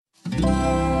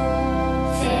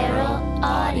Feral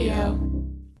Audio.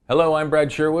 Hello, I'm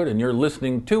Brad Sherwood, and you're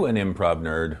listening to an Improv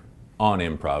Nerd on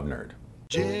Improv Nerd.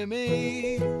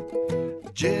 Jimmy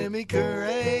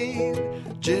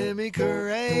Carrane's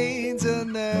a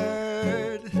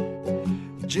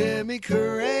nerd. Jimmy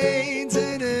Carrane's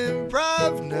an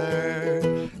improv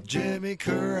nerd. Jimmy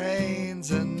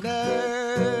Carrane's a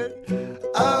nerd.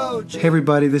 Oh, Hey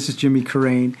everybody, this is Jimmy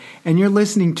Carrane, and you're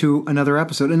listening to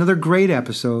another great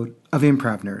episode of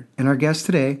Improv Nerd. And our guest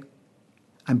today,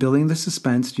 I'm building the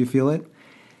suspense, do you feel it?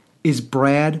 Is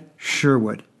Brad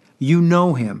Sherwood. You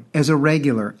know him as a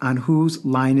regular on Whose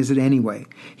Line Is It Anyway?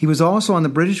 He was also on the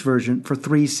British version for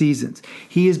 3 seasons.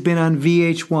 He has been on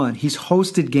VH1. He's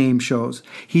hosted game shows.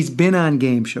 He's been on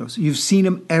game shows. You've seen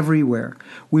him everywhere.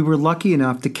 We were lucky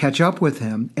enough to catch up with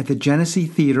him at the Genesse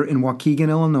Theater in Waukegan,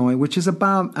 Illinois, which is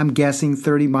about, I'm guessing,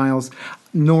 30 miles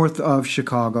north of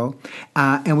Chicago.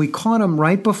 And we caught him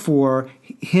right before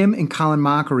him and Colin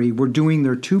Mochrie were doing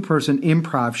their 2-person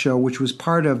improv show, which was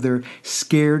part of their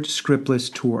Scared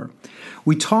Scriptless tour.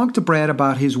 We talked to Brad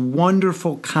about his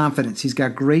wonderful confidence. He's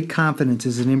got great confidence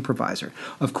as an improviser.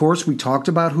 Of course, we talked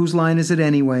about Whose Line Is It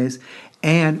Anyways?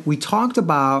 And we talked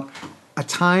about a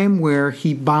time where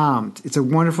he bombed. It's a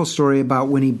wonderful story about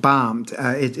when he bombed.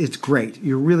 It's great.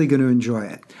 You're really going to enjoy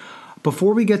it.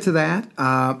 Before we get to that,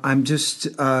 I'm just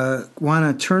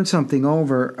want to turn something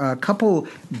over. A couple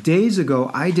days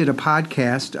ago, I did a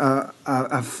podcast.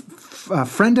 A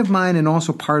friend of mine and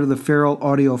also part of the Feral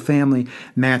Audio family,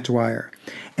 Matt Dwyer.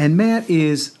 And Matt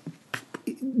is,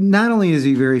 not only is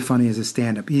he very funny as a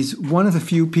stand-up, he's one of the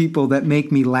few people that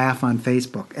make me laugh on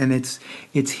Facebook. And it's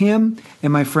him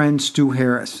and my friend Stu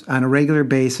Harris on a regular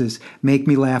basis make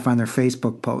me laugh on their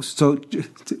Facebook posts. So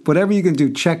whatever you can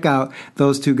do, check out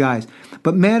those 2 guys.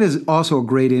 But Matt is also a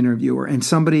great interviewer and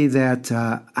somebody that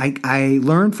I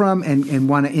learn from and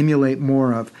want to emulate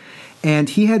more of. And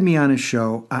he had me on his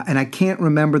show, and I can't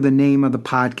remember the name of the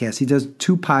podcast. He does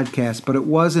 2 podcasts, but it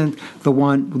wasn't the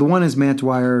one. The one is Matt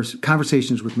Dwyer's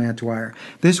Conversations with Matt Dwyer.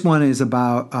 This one is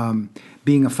about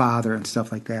being a father and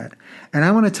stuff like that. And I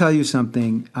want to tell you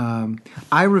something.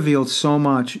 I revealed so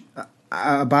much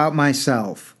about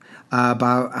myself,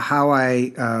 about how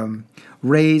I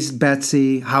raised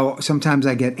Betsy, how sometimes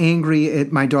I get angry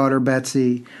at my daughter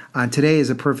Betsy. Today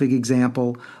is a perfect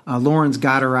example. Lauren's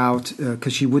got her out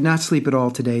because she would not sleep at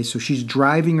all today, so she's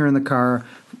driving her in the car,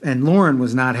 and Lauren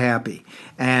was not happy.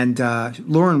 And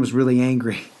Lauren was really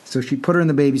angry, so she put her in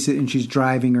the babysit and she's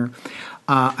driving her.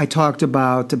 I talked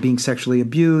about being sexually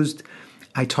abused.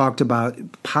 I talked about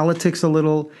politics a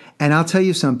little. And I'll tell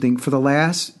you something, for the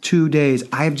last 2 days,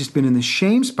 I have just been in the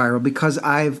shame spiral because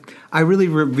I really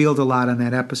revealed a lot on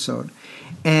that episode.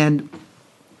 And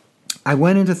I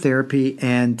went into therapy,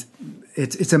 and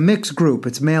it's a mixed group.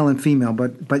 It's male and female.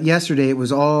 But yesterday it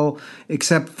was all,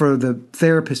 except for the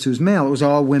therapist who's male, it was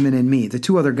all women and me. The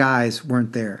 2 other guys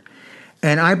weren't there.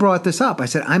 And I brought this up. I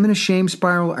said, I'm in a shame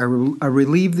spiral. I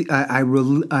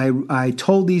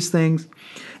told these things.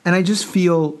 And I just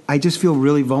feel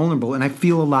really vulnerable, and I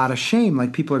feel a lot of shame.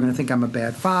 Like, people are going to think I'm a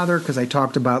bad father because I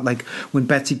talked about, like, when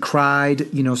Betsy cried,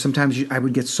 sometimes I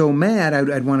would get so mad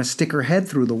I'd want to stick her head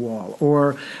through the wall.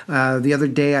 Or the other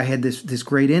day I had this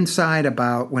great insight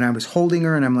about when I was holding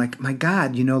her, and I'm like, my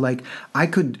God, I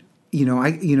could.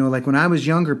 Like when I was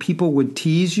younger, people would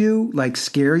tease you, like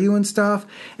scare you and stuff.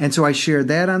 And so I shared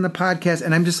that on the podcast.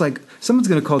 And I'm just like, someone's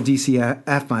going to call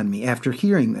DCF on me after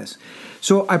hearing this.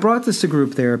 So I brought this to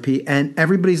group therapy, and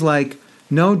everybody's like,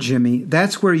 no, Jimmy,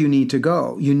 that's where you need to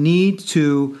go. You need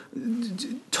to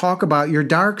talk about your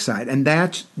dark side. And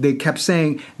they kept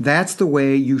saying, that's the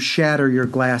way you shatter your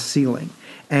glass ceiling.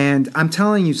 And I'm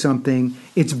telling you something,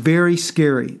 it's very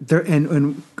scary.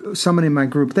 And someone in my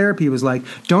group therapy was like,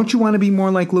 don't you want to be more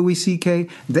like Louis C.K.?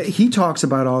 He talks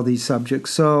about all these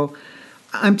subjects. So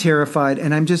I'm terrified,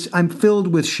 and I'm filled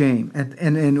with shame.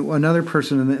 And another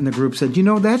person in the group said,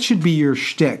 that should be your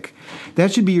shtick.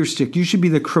 That should be your shtick. You should be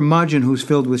the curmudgeon who's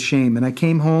filled with shame. And I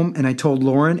came home and I told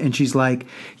Lauren, and she's like,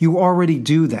 you already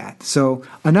do that. So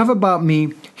enough about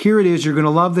me. Here it is. You're going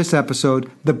to love this episode,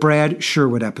 the Brad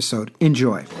Sherwood episode.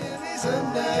 Enjoy. Jimmy's a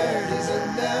nerd, he's a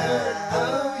nerd,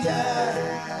 oh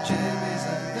yeah. Jimmy's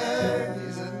a nerd,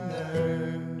 he's a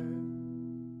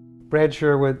nerd. Brad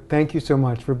Sherwood, thank you so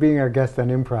much for being our guest on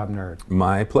Improv Nerd.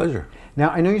 My pleasure. Now,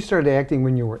 I know you started acting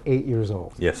when you were 8 years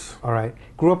old. Yes. All right.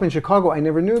 Grew up in Chicago. I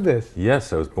never knew this.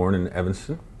 Yes, I was born in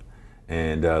Evanston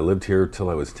and lived here till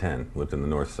I was 10. Lived in the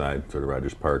north side, sort of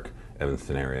Rogers Park,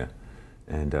 Evanston area.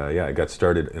 And I got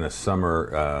started in a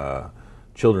summer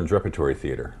children's repertory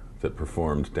theater that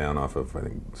performed down off of, I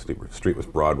think, street was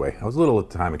Broadway. I was little at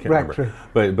the time, I can't Right, remember.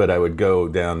 right. But I would go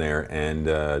down there and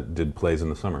did plays in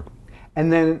the summer.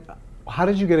 And then, how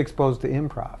did you get exposed to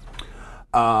improv?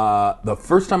 The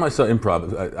first time I saw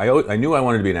improv, I knew I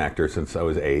wanted to be an actor since I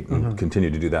was 8 and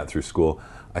continued to do that through school.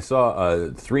 I saw a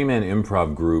 3-man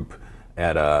improv group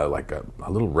at a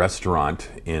little restaurant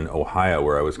in Ohio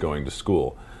where I was going to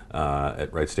school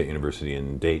at Wright State University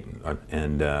in Dayton.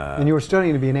 And you were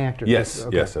studying to be an actor? Yes,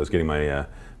 Okay. yes. I was getting my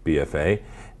BFA.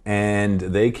 And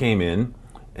they came in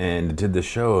and did the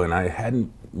show, and I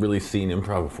hadn't really seen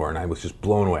improv before, and I was just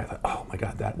blown away. I thought, oh my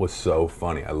God, that was so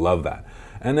funny. I love that.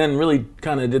 And then really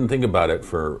kind of didn't think about it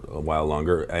for a while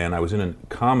longer, and I was in a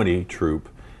comedy troupe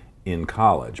in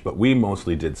college, but we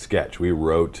mostly did sketch. We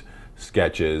wrote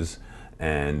sketches,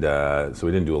 and so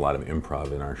we didn't do a lot of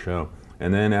improv in our show.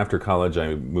 And then after college,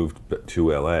 I moved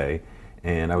to LA,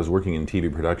 and I was working in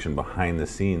TV production behind the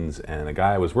scenes, and a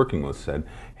guy I was working with said,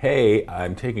 hey,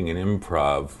 I'm taking an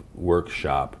improv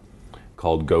workshop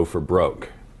called Go for Broke,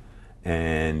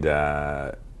 and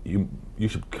you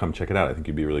should come check it out. I think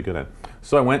you'd be really good at it.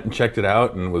 So I went and checked it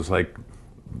out, and was like,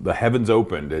 the heavens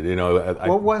opened. You know,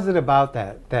 What was it about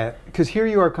that? Because here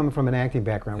you are coming from an acting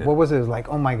background. Yeah. What was it like?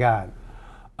 Oh my God.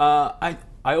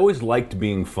 I always liked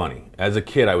being funny. As a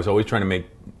kid, I was always trying to make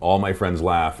all my friends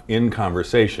laugh in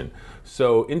conversation.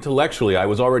 So intellectually, I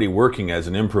was already working as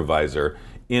an improviser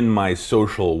in my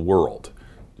social world.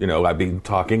 You know, I'd be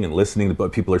talking and listening to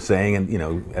what people are saying, and, you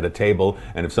know, at a table,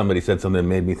 and if somebody said something that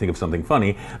made me think of something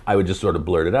funny, I would just sort of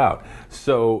blurt it out.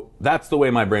 So that's the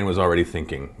way my brain was already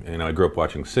thinking. You know, I grew up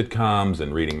watching sitcoms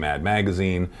and reading Mad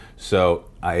Magazine, so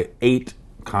I ate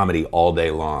comedy all day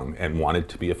long and wanted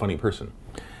to be a funny person.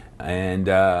 And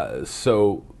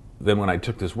so then when I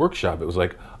took this workshop, it was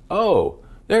like, oh,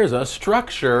 there's a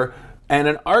structure and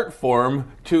an art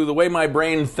form to the way my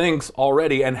brain thinks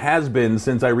already, and has been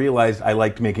since I realized I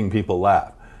liked making people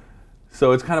laugh.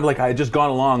 So it's kind of like I had just gone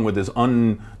along with this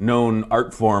unknown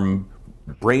art form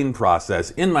brain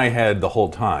process in my head the whole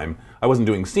time. I wasn't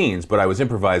doing scenes, but I was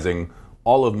improvising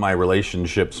all of my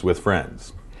relationships with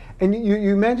friends. And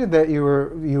you mentioned that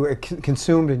you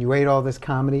consumed and you ate all this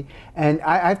comedy, and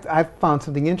I found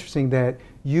something interesting that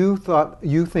you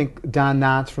think Don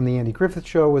Knotts from the Andy Griffith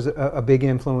Show was a big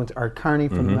influence, Art Carney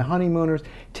from The Honeymooners,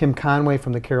 Tim Conway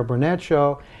from the Carol Burnett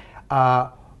Show.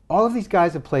 All of these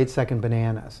guys have played second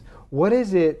bananas. What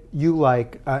is it you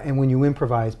like, and when you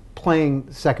improvise, playing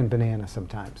second banana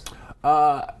sometimes?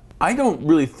 I don't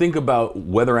really think about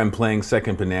whether I'm playing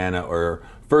second banana or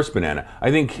first banana.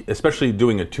 I think, especially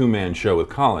doing a 2-man show with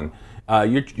Colin,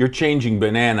 you're changing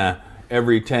banana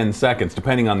every 10 seconds,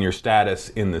 depending on your status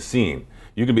in the scene.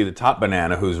 You can be the top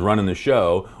banana who's running the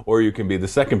show, or you can be the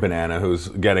second banana who's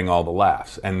getting all the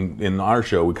laughs. And in our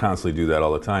show, we constantly do that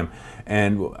all the time.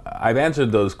 And I've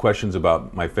answered those questions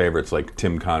about my favorites, like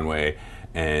Tim Conway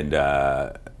and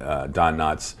Don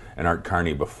Knotts and Art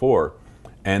Carney before.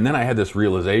 And then I had this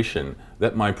realization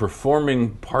that my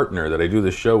performing partner that I do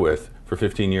this show with for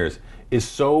 15 years is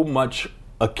so much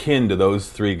akin to those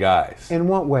 3 guys. In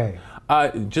what way?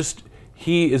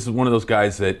 He is one of those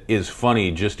guys that is funny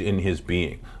just in his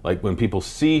being. Like when people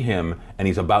see him and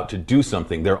he's about to do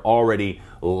something, they're already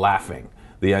laughing.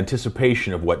 The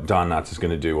anticipation of what Don Knotts is going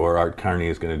to do or Art Carney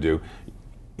is going to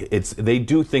do, they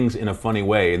do things in a funny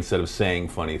way instead of saying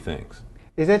funny things.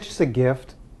 Is that just a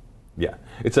gift? Yeah,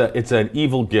 it's an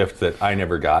evil gift that I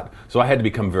never got, so I had to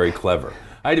become very clever.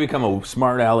 I had to become a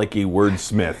smart alecky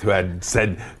wordsmith who had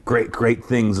said great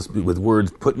things with words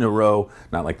put in a row,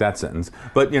 not like that sentence,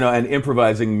 but, you know, and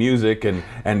improvising music and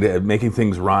making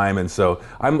things rhyme. And so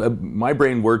my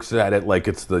brain works at it like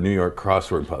it's the New York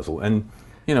crossword puzzle. And,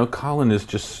 you know, Colin is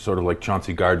just sort of like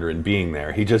Chauncey Gardner in being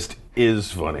there. He just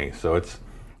is funny. So it's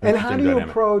And how do you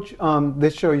approach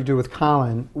this show you do with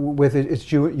Colin, with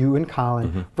it's you and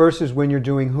Colin, versus when you're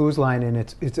doing Whose Line and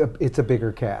it's a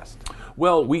bigger cast?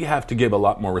 Well, we have to give a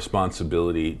lot more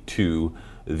responsibility to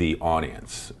the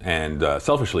audience, and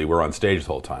selfishly, we're on stage the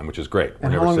whole time, which is great.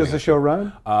 And how long does the show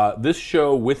run? This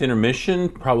show, with intermission,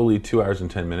 probably 2 hours and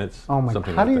 10 minutes. Oh my!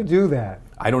 How do you do that?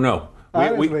 I don't know.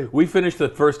 We finished the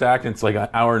first act and it's like an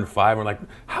hour and 5. We're like,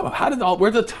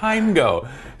 where'd the time go?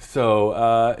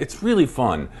 So it's really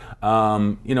fun.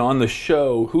 You know, on the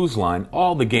show Whose Line,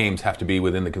 all the games have to be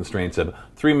within the constraints of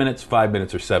 3 minutes, 5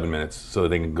 minutes, or 7 minutes, so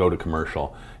they can go to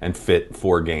commercial and fit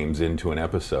 4 games into an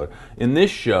episode. In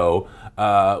this show,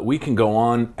 we can go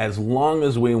on as long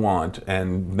as we want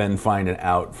and then find an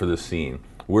out for the scene.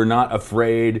 We're not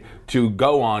afraid to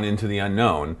go on into the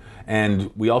unknown,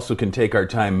 and we also can take our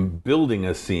time building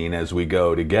a scene as we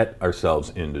go to get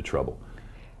ourselves into trouble.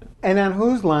 And on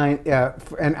Whose Line,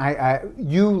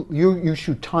 you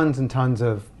shoot tons and tons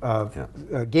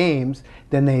of games.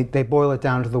 Then they boil it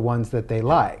down to the ones that they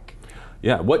like.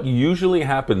 Yeah, what usually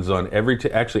happens on every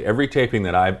taping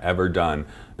that I've ever done,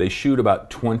 they shoot about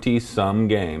 20 some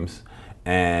games,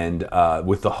 and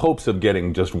with the hopes of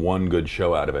getting just one good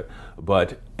show out of it.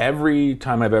 But every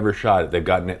time I've ever shot it, they've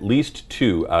gotten at least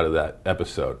 2 out of that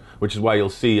episode, which is why you'll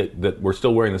see that we're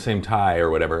still wearing the same tie or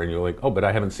whatever, and you're like, oh, but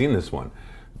I haven't seen this one.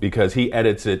 Because he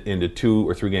edits it into 2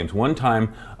 or 3 games. One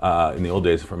time, in the old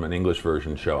days from an English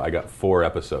version show, I got 4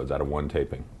 episodes out of one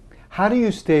taping. How do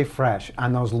you stay fresh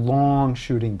on those long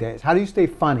shooting days? How do you stay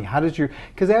funny?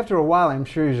 Because after a while, I'm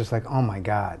sure you're just like, oh my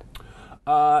God.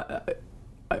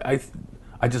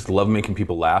 I just love making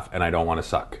people laugh, and I don't want to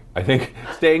suck. I think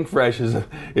staying fresh is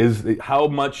how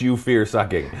much you fear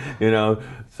sucking, you know?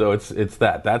 So it's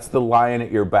that. That's the lion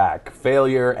at your back.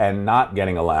 Failure and not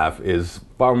getting a laugh is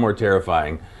far more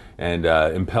terrifying and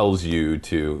impels you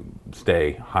to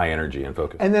stay high energy and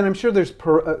focused. And then I'm sure there's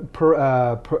parameters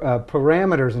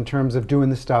in terms of doing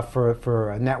the stuff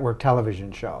for a network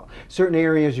television show. Certain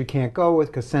areas you can't go with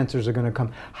because censors are going to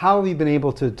come. How have you been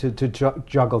able to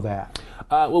juggle that?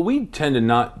 Well, we tend to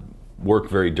not work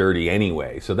very dirty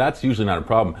anyway, so that's usually not a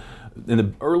problem. In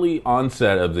the early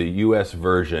onset of the U.S.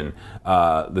 version,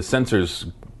 the censors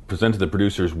presented the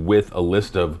producers with a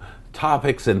list of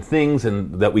topics and things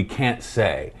that we can't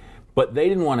say. But they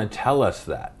didn't want to tell us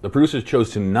that. The producers chose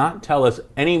to not tell us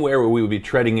anywhere where we would be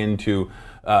treading into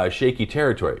shaky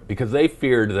territory, because they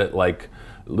feared that, like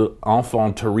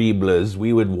enfants terribles,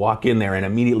 we would walk in there and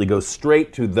immediately go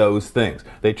straight to those things.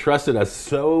 They trusted us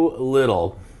so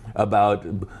little about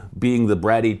being the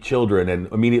bratty children and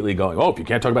immediately going, oh, if you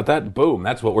can't talk about that, boom,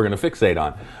 that's what we're going to fixate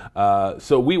on.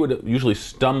 So we would usually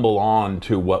stumble on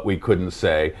to what we couldn't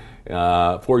say.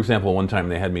 For example, one time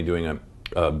they had me doing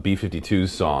a B-52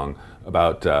 song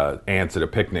about ants at a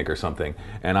picnic or something,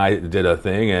 and I did a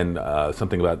thing and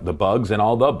something about the bugs, and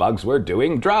all the bugs were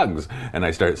doing drugs, and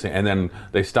I started saying, and then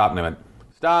they stopped and they went,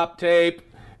 stop tape,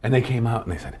 and they came out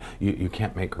and they said, you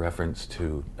can't make reference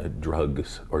to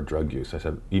drugs or drug use. I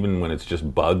said, even when it's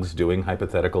just bugs doing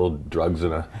hypothetical drugs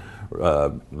in a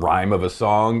rhyme of a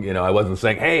song, you know, I wasn't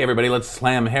saying, hey everybody, let's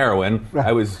slam heroin. Right.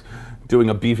 I was doing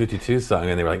a B-52 song,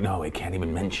 and they were like, no, we can't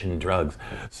even mention drugs.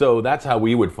 So that's how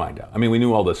we would find out. I mean, we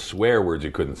knew all the swear words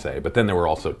you couldn't say, but then there were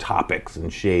also topics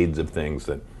and shades of things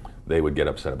that they would get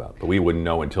upset about. But we wouldn't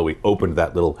know until we opened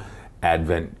that little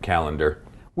advent calendar.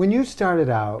 When you started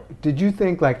out, did you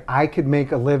think, like, I could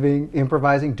make a living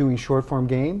improvising, doing short-form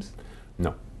games?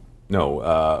 No.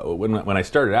 When I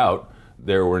started out,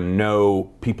 there were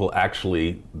no people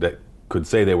actually that could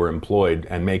say they were employed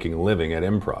and making a living at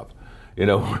improv. You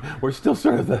know, we're still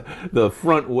sort of the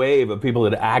front wave of people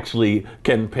that actually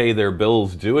can pay their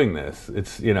bills doing this.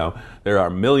 It's, you know, there are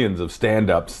millions of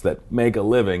stand-ups that make a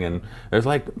living, and there's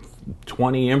like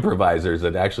 20 improvisers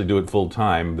that actually do it full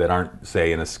time that aren't,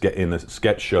 say, in a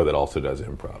sketch show that also does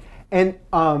improv. And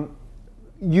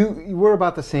you were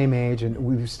about the same age, and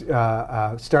we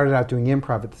started out doing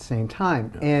improv at the same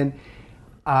time. Yeah. And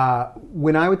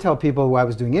when I would tell people who I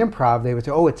was doing improv, they would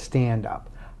say, oh, it's stand-up.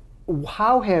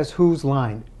 How has Whose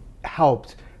Line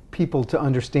helped people to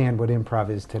understand what improv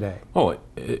is today? Oh,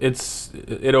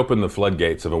 it opened the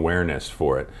floodgates of awareness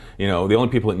for it. You know, the only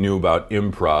people that knew about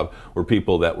improv were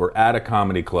people that were at a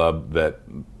comedy club that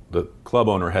the club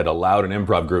owner had allowed an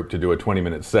improv group to do a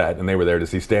 20-minute set, and they were there to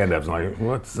see stand-ups. And like,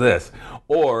 what's this?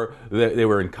 Or they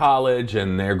were in college,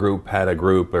 and their group had a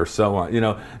group, or so on. You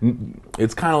know,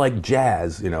 it's kind of like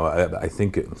jazz. You know, I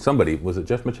think somebody, was it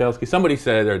Jeff Michalski? Somebody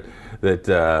said that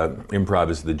improv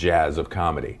is the jazz of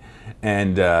comedy.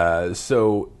 And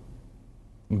so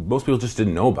most people just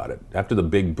didn't know about it. After the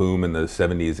big boom in the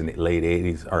 70s and late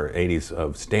 80s, or 80s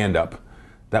of stand-up,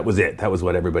 that was it. That was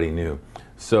what everybody knew.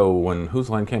 So when Whose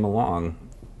Line came along,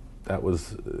 that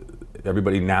was,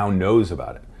 everybody now knows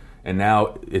about it. And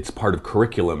now it's part of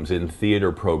curriculums in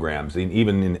theater programs,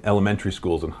 even in elementary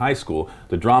schools and high school.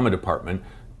 The drama department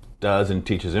does and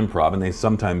teaches improv, and they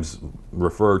sometimes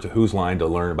refer to Whose Line to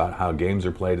learn about how games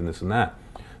are played and this and that.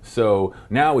 So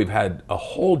now we've had a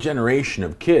whole generation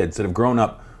of kids that have grown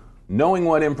up knowing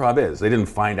what improv is. They didn't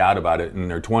find out about it in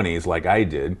their 20s like I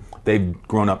did. They've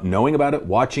grown up knowing about it,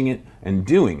 watching it, and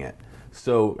doing it.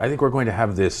 So I think we're going to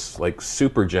have this like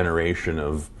super generation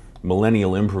of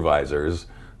millennial improvisers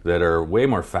that are way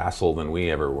more facile than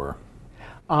we ever were.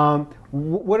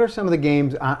 What are some of the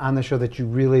games on the show that you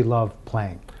really love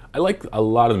playing? I like a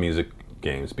lot of the music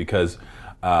games because,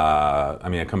 I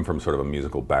mean, I come from sort of a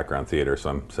musical background, theater,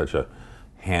 so I'm such a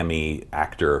hammy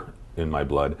actor in my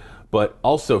blood. But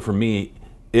also for me,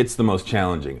 it's the most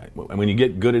challenging. And when you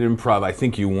get good at improv, I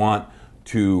think you want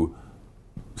to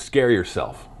scare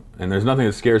yourself. And there's nothing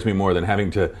that scares me more than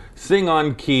having to sing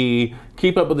on key,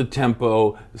 keep up with the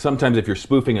tempo. Sometimes if you're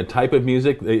spoofing a type of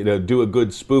music, do a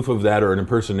good spoof of that or an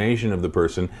impersonation of the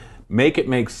person, make it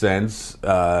make sense,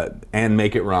 and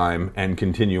make it rhyme, and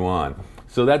continue on.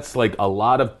 So that's like a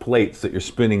lot of plates that you're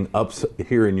spinning up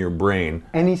here in your brain.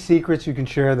 Any secrets you can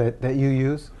share that you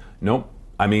use? Nope.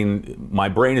 I mean, my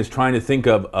brain is trying to think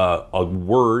of a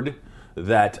word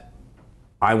that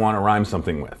I want to rhyme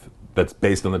something with that's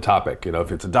based on the topic.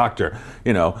 If it's a doctor,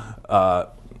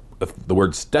 if the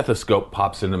word stethoscope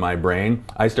pops into my brain,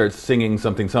 I start singing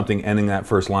something, ending that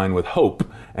first line with hope,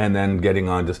 and then getting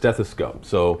on to stethoscope.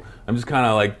 So I'm just kind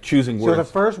of like choosing words. So the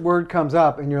first word comes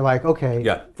up, and you're like, okay.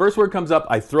 Yeah, first word comes up,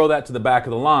 I throw that to the back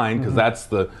of the line, because that's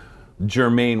the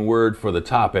germane word for the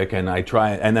topic, and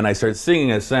then I start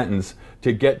singing a sentence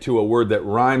to get to a word that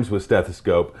rhymes with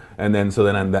stethoscope, and then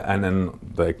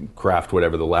I craft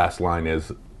whatever the last line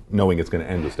is, knowing it's going to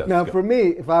end with stethoscope. Now, for me,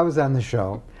 if I was on the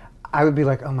show, I would be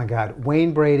like, oh my God,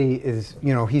 Wayne Brady is,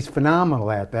 he's phenomenal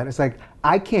at that. It's like,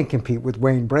 I can't compete with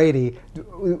Wayne Brady.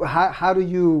 How do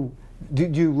you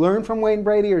learn from Wayne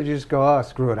Brady, or do you just go, oh,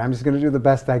 screw it, I'm just going to do the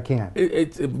best I can?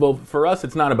 Well, for us,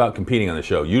 it's not about competing on the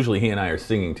show. Usually he and I are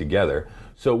singing together.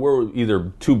 So we're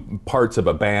either two parts of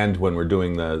a band when we're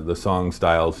doing the song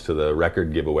styles to the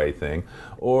record giveaway thing,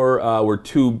 or we're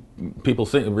two people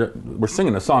we're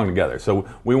singing a song together. So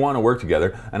we want to work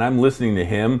together, and I'm listening to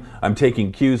him. I'm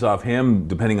taking cues off him,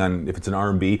 depending on if it's an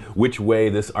R&B, which way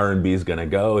this R&B is going to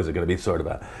go. Is it going to be sort of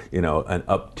an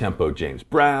up-tempo James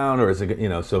Brown, or is it,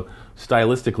 so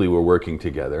stylistically we're working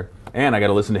together. And I got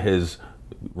to listen to his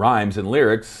rhymes and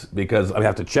lyrics, because I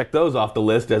have to check those off the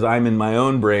list as I'm in my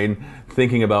own brain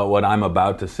thinking about what I'm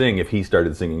about to sing if he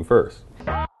started singing first.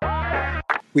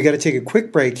 We got to take a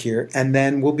quick break here, and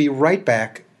then we'll be right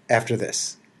back after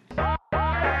this.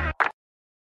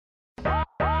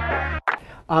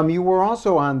 You were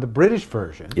also on the British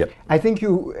version. Yep. I think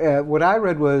what I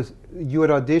read was you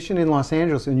had auditioned in Los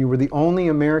Angeles, and you were the only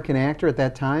American actor at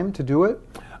that time to do it?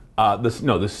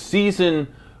 The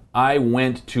season I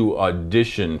went to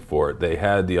audition for it, they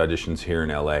had the auditions here in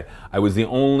LA. I was the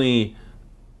only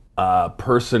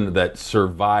person that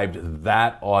survived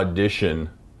that audition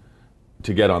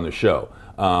to get on the show.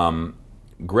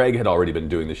 Greg had already been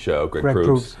doing the show, Greg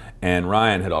Proops, and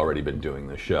Ryan had already been doing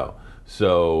the show.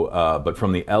 So, but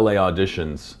from the LA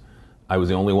auditions, I was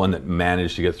the only one that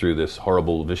managed to get through this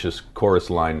horrible, vicious chorus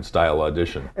line style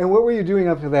audition. And what were you doing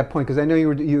up to that point? Because I know you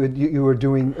were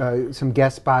doing some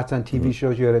guest spots on TV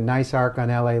shows. You had a nice arc on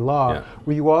LA Law. Yeah.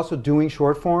 Were you also doing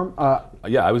short form?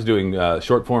 Yeah, I was doing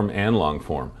short form and long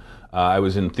form. I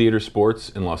was in theater sports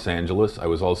in Los Angeles. I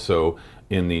was also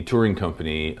in the touring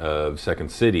company of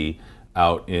Second City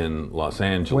out in Los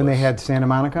Angeles. When they had Santa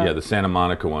Monica? Yeah, the Santa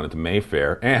Monica one at the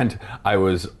Mayfair. And I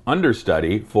was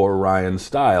understudy for Ryan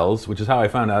Stiles, which is how I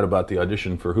found out about the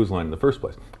audition for Whose Line in the first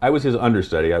place. I was his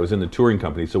understudy. I was in the touring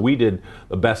company. So we did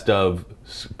a best of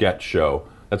sketch show.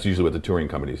 That's usually what the touring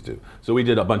companies do. So we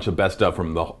did a bunch of best of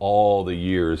from all the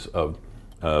years of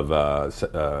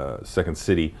Second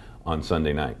City on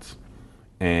Sunday nights.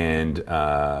 And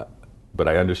but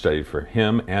I understudied for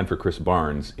him and for Chris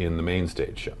Barnes in the main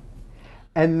stage show.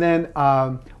 And then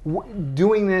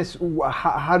doing this,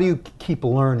 how do you keep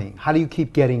learning? How do you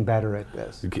keep getting better at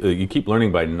this? You keep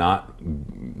learning by not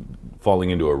falling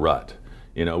into a rut.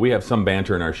 We have some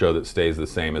banter in our show that stays the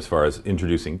same as far as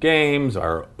introducing games,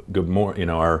 our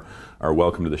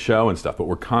welcome to the show and stuff. But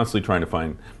we're constantly trying to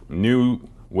find new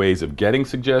ways of getting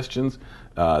suggestions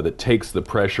that takes the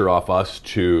pressure off us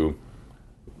to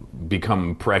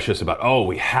become precious about,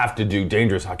 we have to do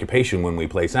dangerous occupation when we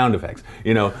play sound effects.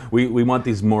 We want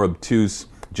these more obtuse,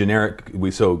 generic.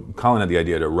 So Colin had the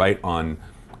idea to write on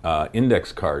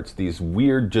index cards these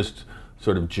weird, just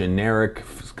sort of generic,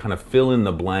 kind of fill in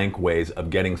the blank ways of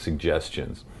getting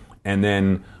suggestions. And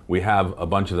then we have a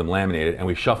bunch of them laminated and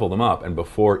we shuffle them up. And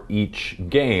before each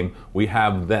game, we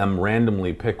have them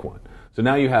randomly pick one. So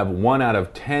now you have 1 out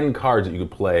of 10 cards that you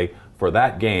could play for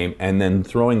that game, and then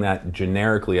throwing that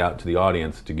generically out to the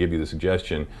audience to give you the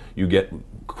suggestion, you get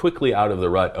quickly out of the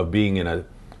rut of being in a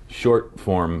short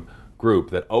form group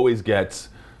that always gets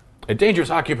a dangerous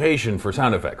occupation for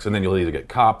sound effects, and then you'll either get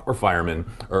cop or fireman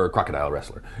or crocodile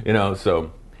wrestler,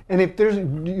 so. And if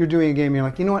you're doing a game, you're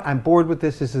like, you know what, I'm bored with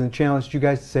this. This is a challenge. You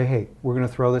guys say, hey, we're going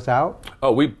to throw this out.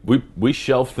 Oh, we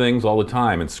shelf things all the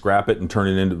time and scrap it and turn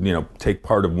it into, take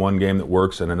part of one game that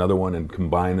works and another one and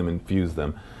combine them and fuse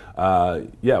them.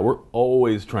 We're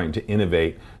always trying to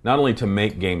innovate, not only to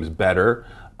make games better,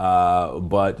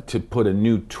 But to put a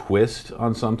new twist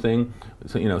on something,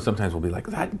 so, sometimes we'll be like,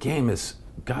 that game has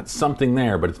got something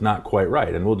there, but it's not quite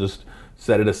right, and we'll just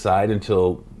set it aside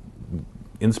until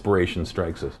inspiration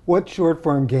strikes us. What short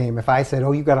form game, if I said,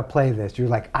 oh, you got to play this, you're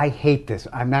like, I hate this,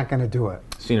 I'm not going to do it.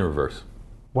 Scene in reverse.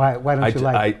 Why don't you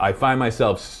like it? I find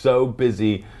myself so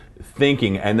busy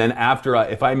thinking, and then after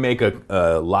if I make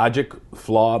a logic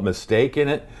flaw mistake in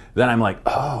it, then I'm like,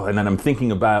 oh, and then I'm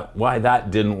thinking about why that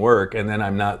didn't work, and then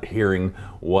I'm not hearing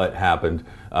what happened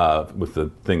with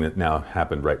the thing that now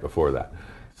happened right before that.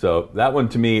 So that one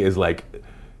to me is like,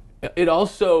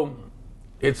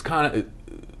 it's kind of,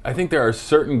 I think there are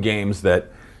certain games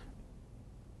that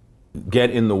get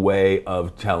in the way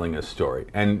of telling a story.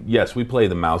 And yes, we play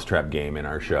the mousetrap game in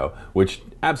our show, which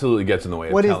absolutely gets in the way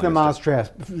of telling a story. What is the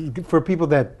mousetrap, for people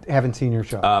that haven't seen your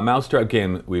show? Mousetrap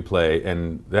game we play,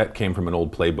 and that came from an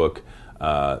old playbook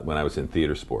when I was in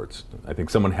theater sports. I think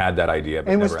someone had that idea.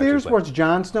 But and never was theater actually sports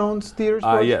John Stone's theater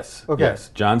sports? Yes. Okay. Yes.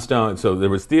 John Stone. So there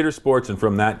was theater sports, and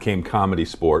from that came comedy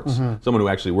sports. Mm-hmm. Someone who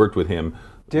actually worked with him.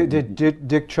 Did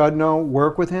Dick Chudnow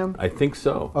work with him? I think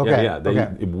so. Okay.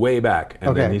 Yeah. Way back,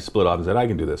 and then he split off and said, "I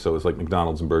can do this." So it was like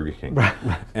McDonald's and Burger King. Right.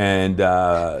 And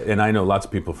I know lots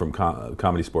of people from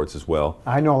comedy sports as well.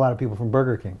 I know a lot of people from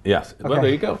Burger King. Yes. Okay. Well, there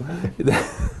you go.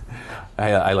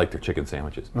 I like their chicken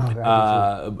sandwiches.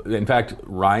 In fact,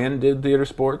 Ryan did theater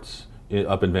sports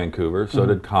up in Vancouver. So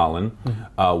did Colin.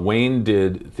 Wayne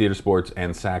did theater sports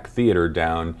and SAC theater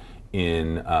down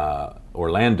in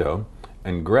Orlando.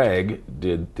 And Greg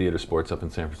did theater sports up in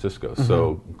San Francisco.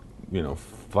 So,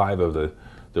 5 of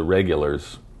the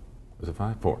regulars, was it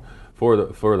 5? 4. 4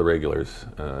 of the regulars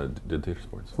did theater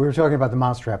sports. We were talking about the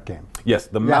mousetrap game. Yes,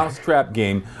 the mousetrap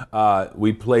game.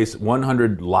 We place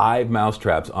 100 live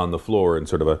mousetraps on the floor in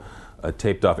sort of a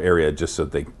taped off area just so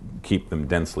that they keep them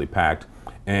densely packed.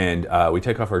 And we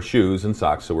take off our shoes and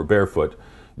socks, so we're barefoot,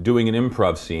 doing an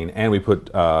improv scene, and we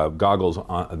put goggles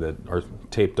on that are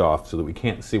taped off so that we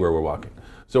can't see where we're walking.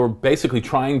 So we're basically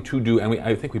trying to do, and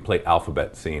I think we play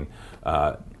alphabet scene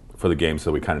for the game,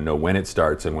 so we kind of know when it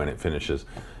starts and when it finishes.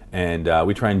 And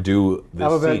we try and do this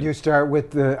Alphabet, scene. you start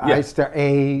with the I start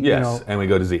A. Yes, and we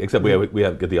go to Z. Except we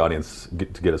have get the audience to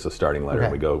get us a starting letter,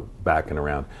 and we go back and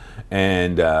around,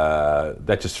 and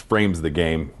that just frames the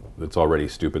game. It's already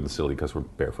stupid and silly because we're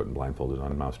barefoot and blindfolded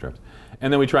on mousetraps.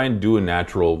 And then we try and do a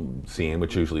natural scene,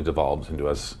 which usually devolves into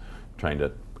us trying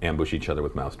to ambush each other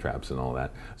with mousetraps and all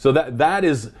that. So that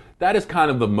is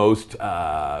kind of the most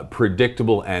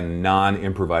predictable and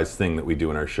non-improvised thing that we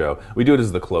do in our show. We do it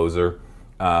as the closer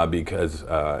because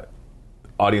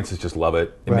audiences just love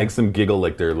it. It makes them giggle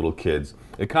like they're little kids.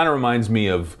 It kind of reminds me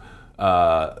of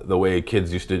the way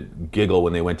kids used to giggle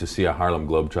when they went to see a Harlem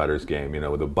Globetrotters game,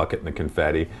 with the bucket and the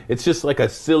confetti. It's just like a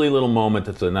silly little moment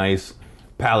that's a nice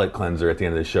palate cleanser at the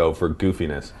end of the show for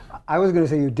goofiness. I was going to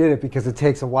say you did it because it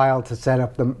takes a while to set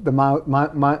up the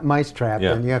mice trap,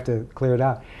 and you have to clear it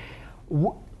out.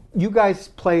 You guys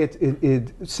play it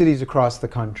in cities across the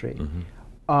country.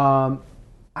 Mm-hmm.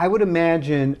 I would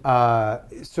imagine.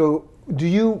 So,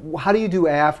 how do you do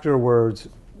afterwards?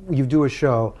 You do a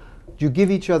show. Do you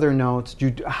give each other notes?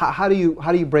 How do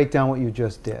you break down what you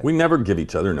just did? We never give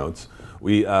each other notes.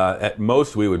 We at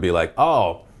most we would be like,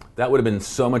 oh, that would have been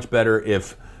so much better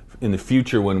if in the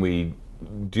future when we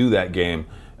do that game,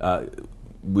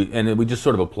 we just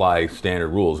sort of apply standard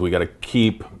rules. We got to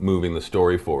keep moving the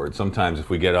story forward. Sometimes if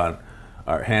we get on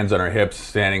our hands on our hips,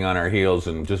 standing on our heels,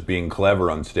 and just being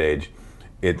clever on stage,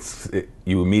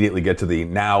 you immediately get to the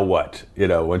now what,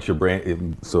 once your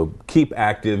brain. So keep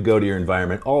active, go to your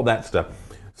environment, all that stuff.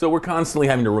 So we're constantly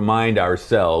having to remind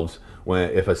ourselves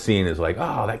if a scene is like,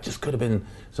 oh, that just could have been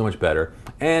so much better,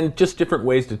 and just different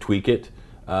ways to tweak it.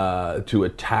 To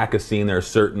attack a scene. There are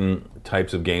certain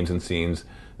types of games and scenes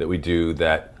that we do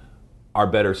that are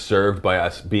better served by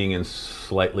us being in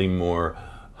slightly more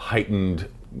heightened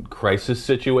crisis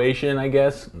situation, I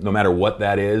guess, no matter what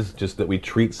that is, just that we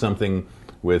treat something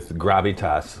with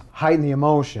gravitas. Heighten the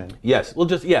emotion. Yes, well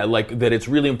like that it's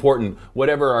really important,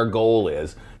 whatever our goal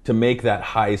is, to make that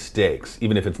high stakes,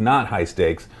 even if it's not high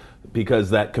stakes, because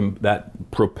that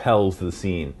propels the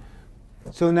scene.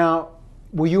 So now,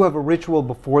 will you have a ritual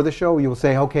before the show? You'll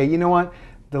say, okay, you know what?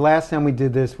 The last time we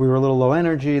did this, we were a little low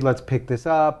energy. Let's pick this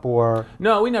up, or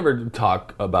no, we never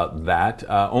talk about that.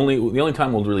 The only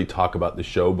time we'll really talk about the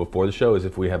show before the show is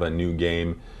if we have a new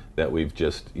game that we've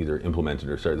just either implemented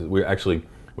or started.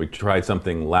 We tried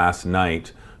something last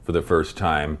night for the first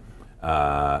time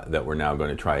that we're now going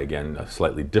to try again a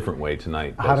slightly different way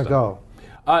tonight. How'd it go?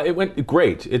 It went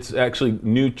great. It's actually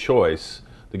New Choice,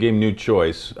 the game New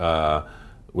Choice,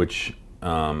 which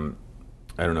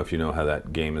I don't know if you know how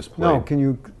that game is played. No, can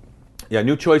you? Yeah,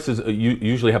 new choices you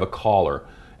usually have a caller,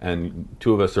 and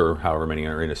two of us or however many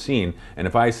are in a scene. And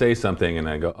if I say something and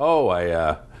I go, "Oh,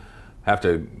 I have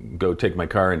to go take my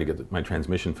car in to get my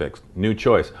transmission fixed," new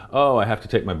choice. "Oh, I have to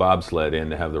take my bobsled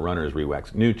in to have the runners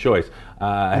re-waxed," new choice.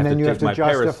 I And have then to you take have to my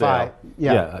justify. parasail.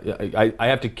 Yeah. I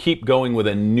have to keep going with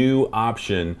a new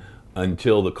option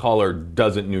until the caller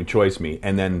doesn't new choice me,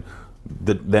 and then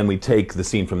we take the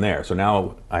scene from there. So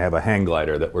now I have a hang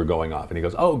glider that we're going off, and he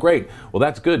goes, "Oh, great! Well,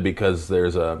 that's good because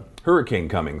there's a hurricane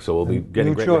coming, so we'll be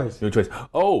getting New choice. New choice.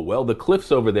 Oh, well, the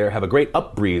cliffs over there have a great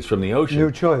up breeze from the ocean.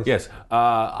 New choice. Yes,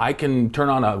 I can turn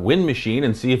on a wind machine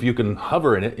and see if you can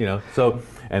hover in it. So."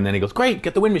 And then he goes, "Great,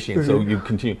 get the wind machine." So you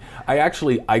continue.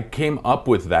 I came up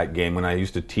with that game when I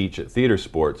used to teach at theater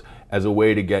sports as a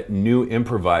way to get new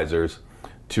improvisers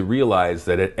to realize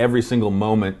that at every single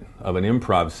moment of an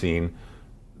improv scene,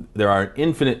 there are an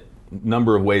infinite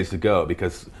number of ways to go,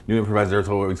 because new improvisers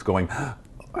are always going,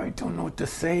 "I don't know what to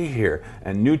say here."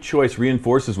 And new choice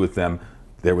reinforces with them,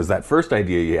 there was that first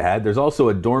idea you had, there's also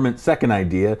a dormant second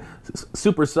idea,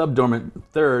 super subdormant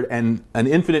third, and an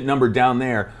infinite number down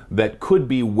there that could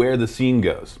be where the scene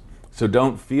goes. So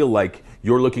don't feel like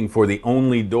you're looking for the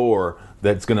only door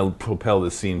that's going to propel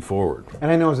the scene forward. And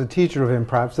I know as a teacher of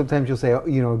improv, sometimes you'll say,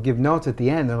 give notes at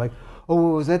the end. They're like,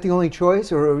 "Oh, was that the only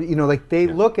choice?" Or, like they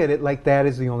look at it like that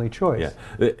is the only choice.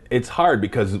 Yeah, it's hard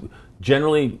because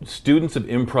generally students of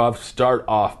improv start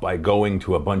off by going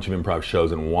to a bunch of improv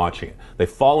shows and watching it. They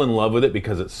fall in love with it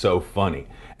because it's so funny.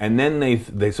 And then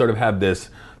they sort of have this,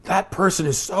 that person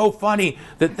is so funny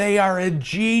that they are a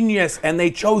genius and they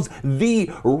chose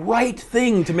the right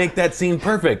thing to make that scene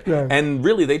perfect. Right. And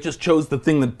really they just chose the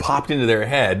thing that popped into their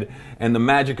head, and the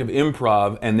magic of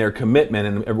improv and their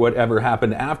commitment and whatever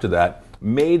happened after that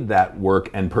made that work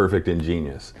and perfect and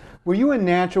genius. Were you a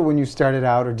natural when you started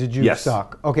out, or did you Yes.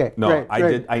 suck? Okay, No, great, I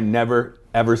great. did. I never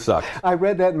ever sucked. I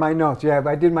read that in my notes. Yeah,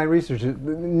 I did my research.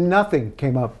 Nothing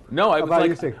came up. No, I was about you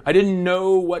like, singing. I didn't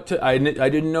know what to. I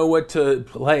didn't know what to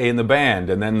play in the band,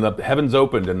 and then the heavens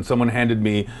opened, and someone handed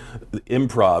me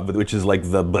improv, which is like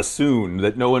the bassoon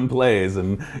that no one plays,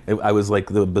 and I was like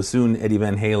the bassoon Eddie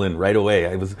Van Halen right away.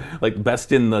 I was like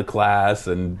best in the class,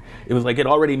 and it was like it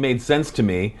already made sense to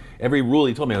me. Every rule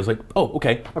he told me, I was like, oh,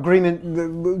 okay, Agreement,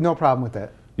 no problem with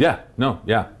that. yeah, no,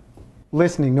 yeah.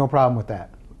 Listening, no problem with that.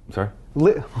 Sorry.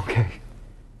 Okay.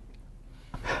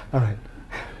 All right.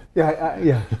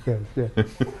 Yeah.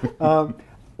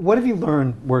 What have you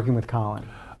learned working with Colin?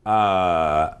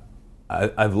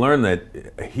 I've learned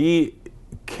that he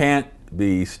can't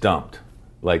be stumped,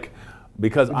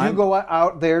 because Do you go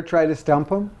out there try to stump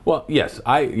him? Well, yes,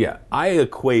 I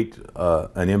equate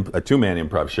a two-man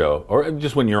improv show, or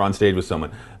just when you're on stage with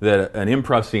someone, that an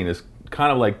improv scene is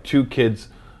kind of like two kids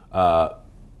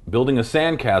building a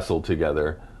sandcastle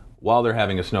together while they're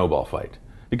having a snowball fight.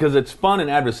 Because it's fun and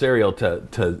adversarial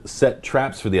to set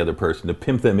traps for the other person, to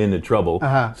pimp them into trouble,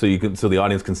 so the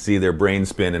audience can see their brain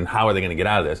spin and how are they going to get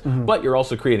out of this. But you're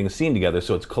also creating a scene together,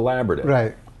 so it's collaborative.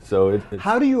 Right. So it's,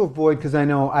 How do you avoid, because I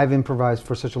know I've improvised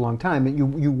for such a long time, and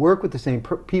you work with the same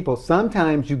people.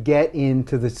 Sometimes you get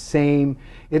into the same,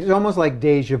 it's almost like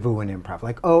deja vu in improv.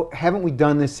 Like, oh, haven't we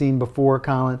done this scene before,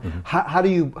 Colin? How do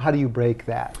you break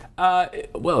that?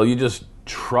 well, you just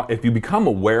try. If you become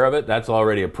aware of it, that's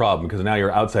already a problem, because now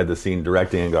you're outside the scene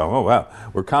directing and going, oh wow,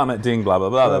 we're commenting, blah blah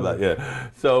blah blah blah. Yeah.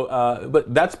 So,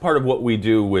 but that's part of what we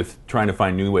do with trying to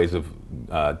find new ways of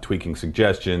tweaking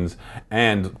suggestions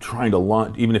and trying to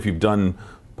launch. Even if you've done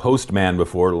Postman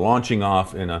before, launching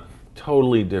off in a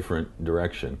totally different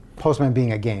direction. Postman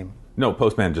being a game. No,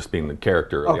 Postman just being the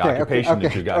character or the occupation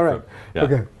that you got All right. from. Yeah.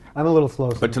 Okay. I'm a little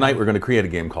slow. But tonight we're going to create a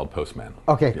game called Postman.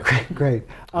 Okay, Yeah. great.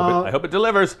 I hope it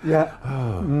delivers. Yeah.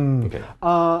 Okay.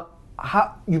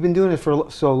 How you've been doing it for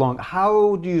so long?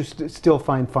 How do you still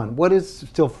find fun? What is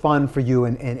still fun for you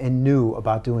and new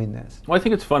about doing this? Well, I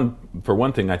think it's fun. For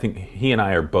one thing, I think he and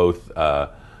I are both,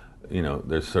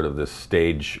 there's sort of this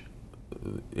stage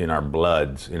in our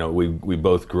bloods. We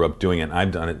both grew up doing it, and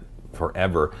I've done it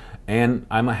forever. And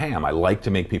I'm a ham. I like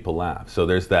to make people laugh. So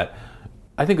there's that.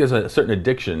 I think there's a certain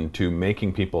addiction to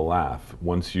making people laugh.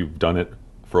 Once you've done it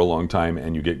for a long time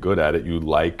and you get good at it, you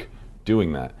like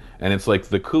doing that. And it's like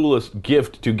the coolest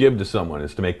gift to give to someone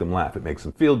is to make them laugh. It makes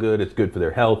them feel good, it's good for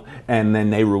their health, and then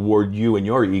they reward you and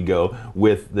your ego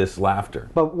with this laughter.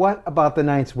 But what about the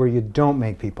nights where you don't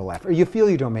make people laugh, or you feel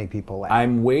you don't make people laugh?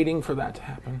 I'm waiting for that to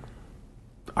happen.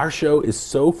 Our show is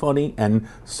so funny and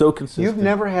so consistent. You've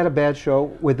never had a bad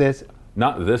show with this?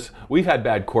 Not this. We've had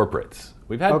bad corporates.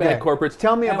 We've had Okay. bad corporates.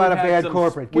 Tell me and about we've a had bad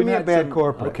corporate. Give we've me a had bad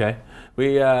corporate. Okay.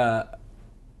 We, I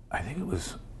think it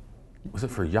was was it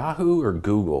for Yahoo or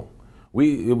Google?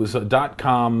 It was a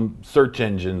 .com search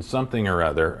engine, something or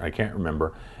other, I can't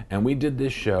remember. And we did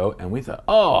this show, and we thought,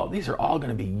 oh, these are all going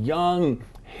to be young,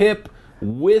 hip,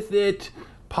 with it,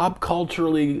 pop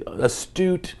culturally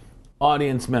astute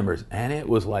audience members. And it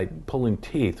was like pulling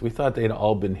teeth. We thought they'd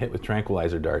all been hit with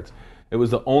tranquilizer darts. It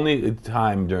was the only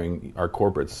time during our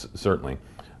corporates, certainly,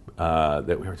 that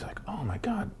we were just like, oh my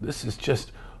God, this is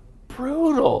just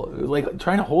brutal. It was like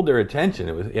trying to hold their attention.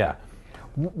 It was, yeah.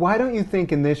 Why don't you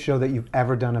think in this show that you've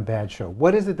ever done a bad show?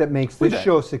 What is it that makes this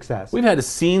show a success? We've had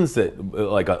scenes that,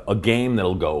 like a game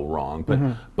that'll go wrong,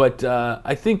 but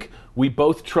I think we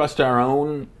both trust our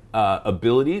own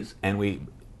abilities, and we,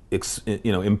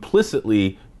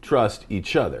 implicitly trust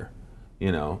each other.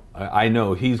 I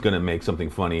know he's going to make something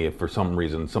funny if for some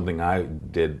reason something I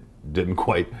didn't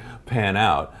quite pan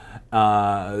out.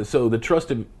 So the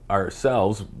trust of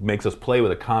ourselves makes us play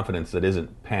with a confidence that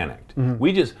isn't panicked.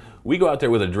 We go out there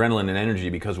with adrenaline and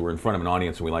energy because we're in front of an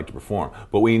audience and we like to perform.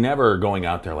 But we never are going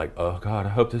out there like, oh God, I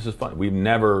hope this is fun. We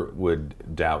never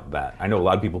would doubt that. I know a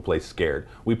lot of people play scared.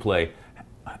 We play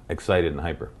excited and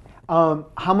hyper.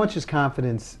 How much is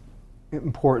confidence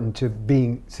important to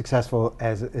being successful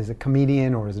as a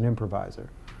comedian or as an improviser?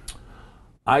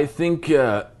 I think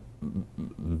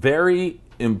very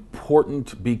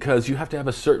important, because you have to have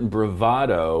a certain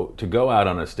bravado to go out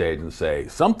on a stage and say,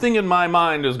 something in my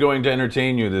mind is going to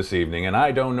entertain you this evening, and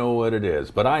I don't know what it is,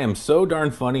 but I am so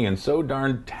darn funny and so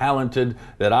darn talented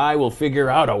that I will figure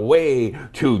out a way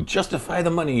to justify the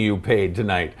money you paid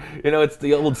tonight. It's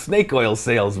the old snake oil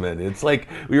salesman. It's like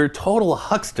you're a total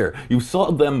huckster. You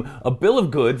sold them a bill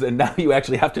of goods, and now you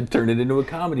actually have to turn it into a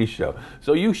comedy show.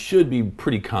 So you should be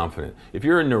pretty confident. If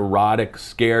you're a neurotic,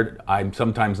 scared, I'm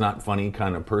sometimes not funny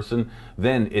kind of person,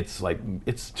 then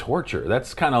it's torture.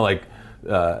 That's kind of like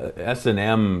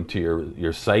S&M to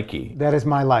your psyche. That is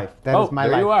my life. That is my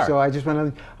there life. You are. So I just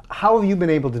want to. How have you been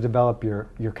able to develop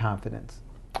your confidence?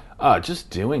 Just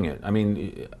doing it. I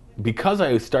mean, because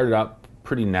I started out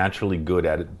pretty naturally good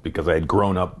at it, because I had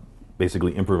grown up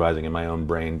basically improvising in my own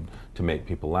brain to make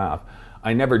people laugh.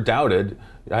 I never doubted.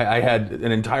 I had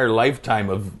an entire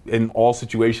lifetime of, in all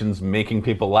situations, making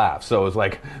people laugh. So it was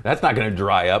like, that's not going to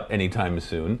dry up anytime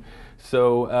soon.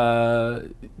 So,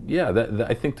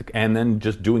 I think, and then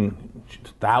just doing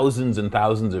thousands and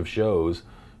thousands of shows,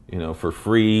 for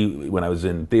free when I was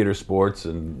in theater sports,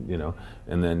 and,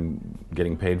 and then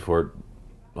getting paid for it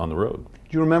on the road.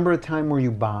 Do you remember a time where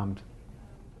you bombed?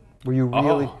 Were you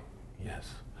really? Oh,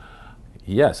 yes.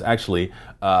 Yes, actually,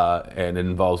 and it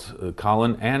involves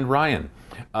Colin and Ryan.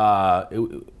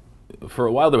 For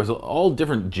a while, there was all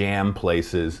different jam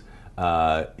places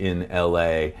in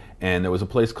L.A., and there was a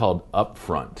place called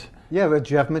Upfront. Yeah, with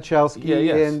Jeff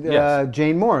Michalski and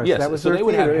Jane Morris. Yes, that was so their they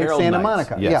would have theater in Herald Santa Nights.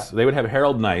 Monica. Yes, they would have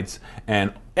Herald Nights,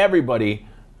 and everybody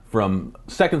from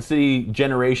Second City,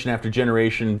 generation after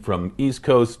generation, from East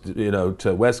Coast,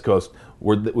 to West Coast,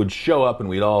 would show up, and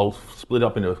we'd all split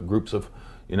up into groups of,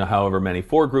 however many,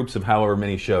 4 groups of however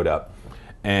many showed up,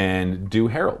 and do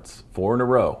Heralds 4 in a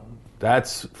row.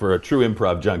 That's for a true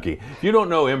improv junkie. If you don't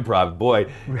know improv,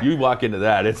 boy, you walk into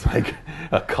that, it's like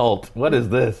a cult. What is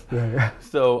this? Right.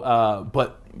 So,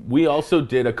 but we also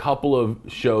did a couple of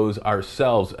shows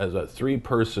ourselves as a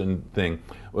 3-person thing.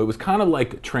 It was kind of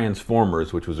like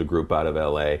Transformers, which was a group out of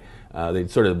LA. They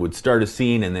sort of would start a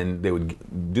scene, and then they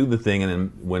would do the thing, and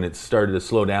then when it started to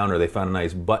slow down or they found a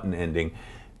nice button ending,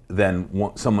 then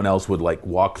someone else would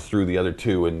walk through the other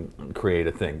 2 and create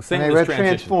a thing. Same and they as would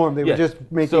transform. They would just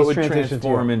make these transitions. So it would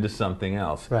transform into something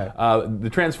else. Right. The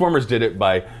Transformers did it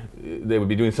by, they would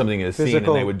be doing something in a scene, and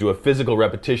they would do a physical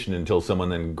repetition until someone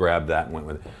then grabbed that and went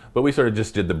with it. But we sort of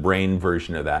just did the brain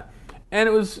version of that. And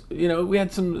it was, we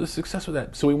had some success with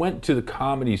that. So we went to the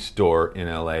Comedy Store in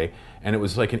LA, and it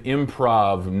was like an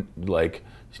improv,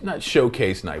 not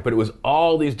showcase night, but it was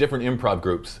all these different improv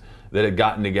groups that had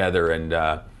gotten together, and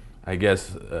I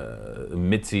guess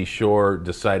Mitzi Shore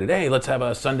decided, hey, let's have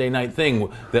a Sunday night thing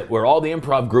where all the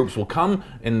improv groups will come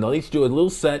and they'll each do a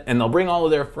little set, and they'll bring all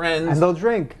of their friends. And they'll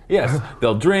drink. Yes,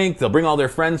 they'll drink, they'll bring all their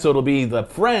friends, so it'll be the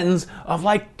friends of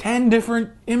 10 different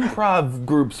improv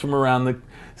groups from around the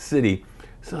city.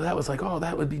 So that was like, oh,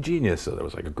 that would be genius. So there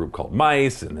was a group called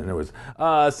Mice, and then there was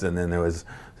us, and then there was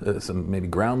some maybe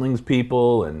Groundlings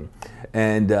people,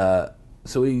 and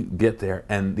so we get there,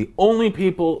 and the only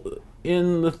people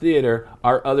in the theater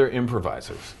are other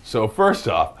improvisers. So first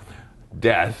off,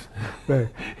 death. Right.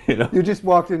 You just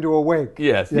walked into a wake.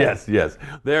 Yes.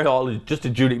 They're all just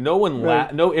adjudicating. No one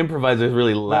no improvisers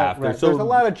really laugh. Right. There's a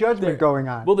lot of judgment going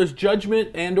on. Well, there's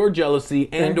judgment and or jealousy,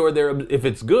 and or if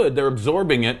it's good, they're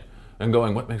absorbing it and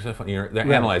going, what makes that funny? They're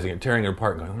analyzing it, tearing it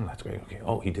apart, and going, that's great, okay,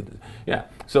 oh, he did this. Yeah,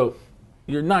 so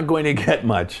you're not going to get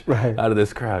much out of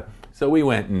this crowd. So we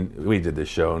went and we did this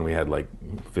show, and we had like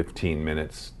 15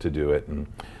 minutes to do it, and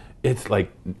it's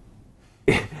like,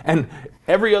 and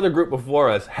every other group before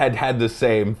us had the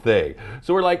same thing.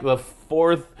 So we're like the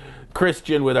fourth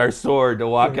Christian with our sword to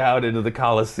walk out into the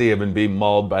Colosseum and be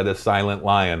mauled by the silent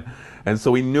lion. And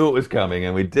so we knew it was coming,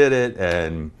 and we did it,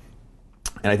 and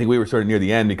I think we were sort of near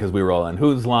the end because we were all on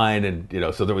Who's Line,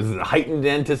 and so there was a heightened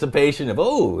anticipation of,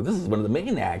 oh, this is one of the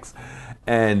main acts.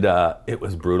 And it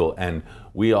was brutal, and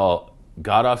we all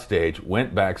got off stage,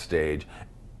 went backstage,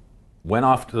 went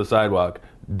off to the sidewalk,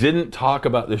 didn't talk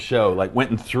about the show, like went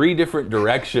in 3 different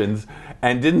directions,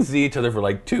 and didn't see each other for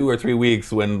like 2 or 3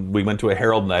 weeks when we went to a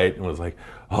Herald night and was like,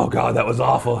 oh God, that was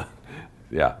awful.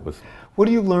 Yeah, it was. What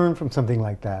do you learn from something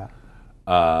like that?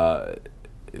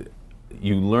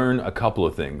 You learn a couple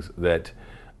of things, that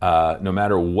no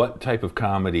matter what type of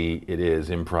comedy it is,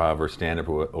 improv or stand-up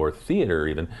or theater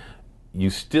even, you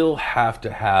still have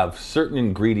to have certain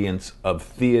ingredients of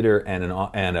theater and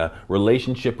a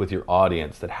relationship with your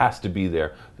audience that has to be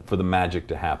there for the magic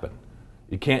to happen.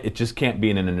 It just can't be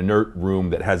in an inert room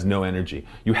that has no energy.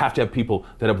 You have to have people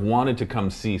that have wanted to come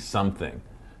see something,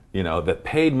 that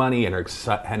paid money and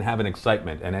have an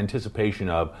excitement and anticipation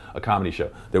of a comedy show.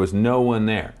 There was no one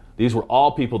there. These were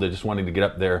all people that just wanted to get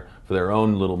up there for their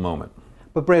own little moment.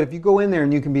 But Brad, if you go in there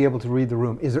and you can be able to read the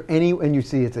room, is there and you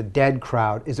see it's a dead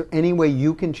crowd, is there any way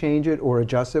you can change it or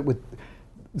adjust it with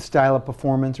style of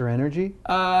performance or energy?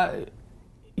 I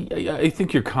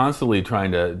think you're constantly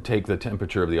trying to take the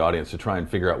temperature of the audience to try and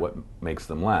figure out what makes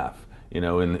them laugh.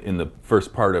 In the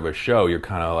first part of a show, you're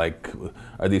kind of like,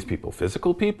 are these people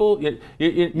physical people?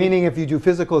 Meaning if you do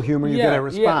physical humor, you get a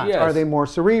response. Yes. Are they more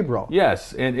cerebral?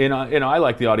 Yes, and I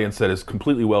like the audience that is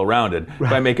completely well-rounded. Right.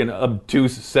 If I make an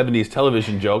obtuse 70s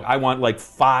television joke, I want like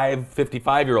 5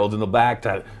 55-year-olds in the back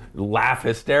to laugh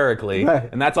hysterically,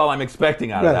 and that's all I'm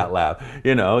expecting out of that laugh.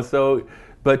 So,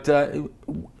 but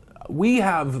we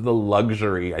have the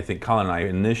luxury, I think, Colin and I,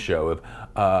 in this show,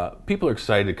 of people are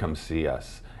excited to come see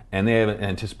us. And they have an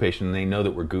anticipation, and they know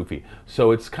that we're goofy.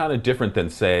 So it's kind of different than,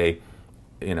 say,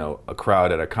 a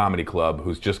crowd at a comedy club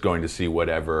who's just going to see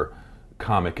whatever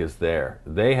comic is there.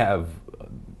 They have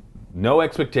no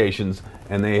expectations,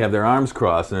 and they have their arms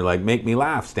crossed, and they're like, make me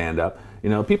laugh, stand up.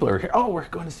 People are here, oh, we're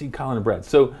going to see Colin and Brad.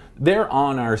 So they're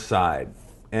on our side.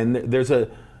 And there's a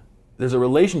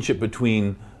relationship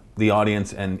between the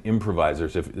audience and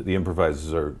improvisers, if the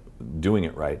improvisers are doing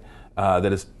it right.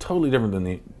 That is totally different than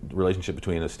the relationship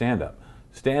between a stand-up.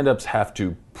 Stand-ups have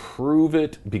to prove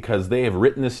it because they have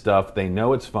written this stuff, they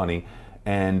know it's funny,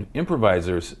 and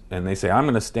improvisers, and they say, I'm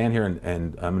going to stand here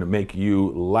and I'm going to make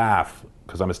you laugh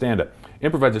because I'm a stand-up.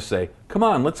 Improvisers say, come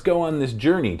on, let's go on this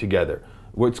journey together.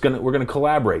 We're going to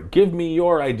collaborate. Give me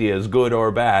your ideas, good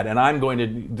or bad, and I'm going to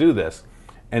do this.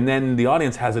 And then the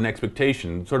audience has an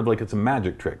expectation, sort of like it's a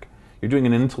magic trick. You're doing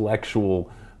an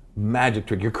intellectual magic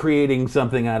trick. You're creating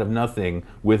something out of nothing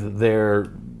with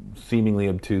their seemingly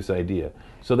obtuse idea.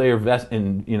 So they are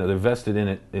they're vested in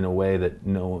it in a way that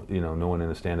no one in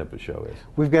a stand-up show is.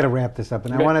 We've got to wrap this up,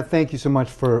 and I want to thank you so much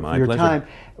for your pleasure. Time.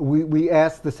 We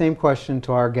asked the same question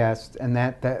to our guests, and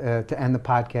that to end the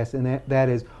podcast, and that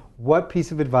is, what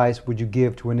piece of advice would you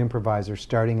give to an improviser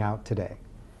starting out today?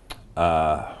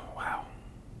 Wow.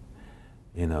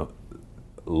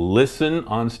 Listen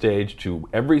on stage to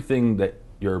everything that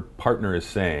your partner is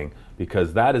saying,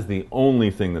 because that is the only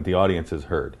thing that the audience has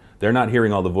heard. They're not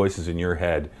hearing all the voices in your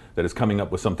head that is coming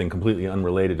up with something completely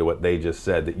unrelated to what they just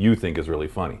said that you think is really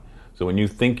funny. So when you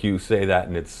think you say that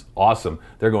and it's awesome,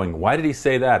 they're going, why did he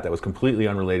say that? That was completely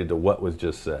unrelated to what was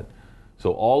just said.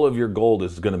 So all of your gold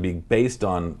is going to be based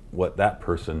on what that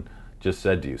person just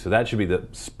said to you. So that should be the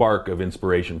spark of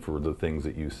inspiration for the things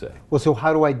that you say. Well, so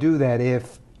how do I do that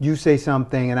if you say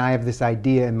something and I have this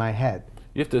idea in my head?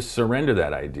 You have to surrender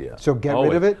that idea. So get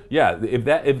rid of it? Yeah, if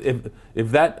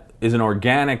that is an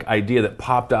organic idea that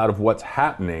popped out of what's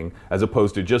happening, as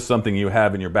opposed to just something you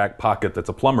have in your back pocket that's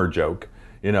a plumber joke,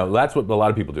 that's what a lot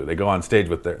of people do. They go on stage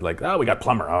with their, like, oh, we got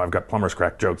plumber, oh, I've got plumber's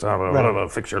crack jokes, oh,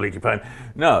 fix your leaky pipe.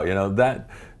 No, that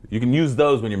you can use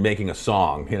those when you're making a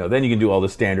song. Then you can do all the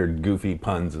standard goofy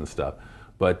puns and stuff.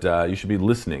 But you should be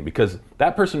listening, because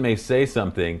that person may say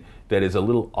something that is a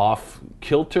little off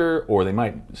kilter, or they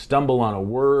might stumble on a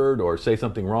word or say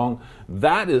something wrong.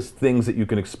 That is things that you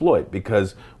can exploit,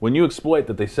 because when you exploit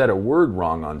that they said a word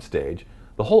wrong on stage,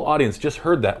 the whole audience just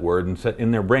heard that word and said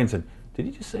in their brain said, did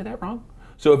you just say that wrong?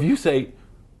 So if you say,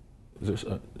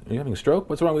 Are you having a stroke?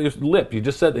 What's wrong with your lip? You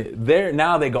just said there.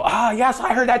 Now they go, yes,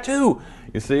 I heard that too.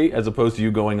 You see, as opposed to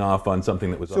you going off on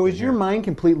something that was. So is your mind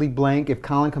completely blank? If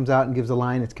Colin comes out and gives a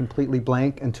line, it's completely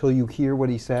blank until you hear what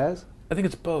he says? I think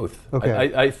it's both.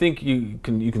 Okay. I think you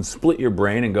can split your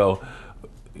brain and go.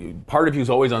 Part of you is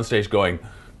always on stage going,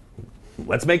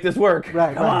 let's make this work.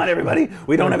 Right, Come on, everybody.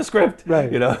 We don't have a script.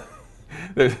 Right. You know.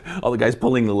 There's all the guys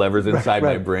pulling the levers inside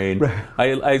my right, brain. right.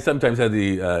 I sometimes have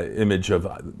the image of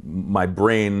my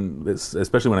brain,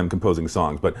 especially when I'm composing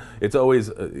songs, but it's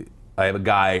always, I have a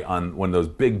guy on one of those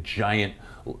big giant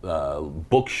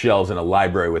bookshelves in a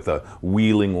library with a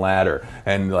wheeling ladder,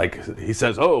 and like he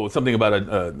says, something about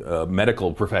a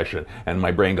medical profession, and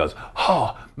my brain goes,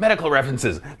 medical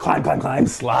references, climb,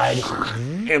 slide,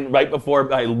 and right before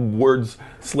my words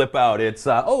slip out, it's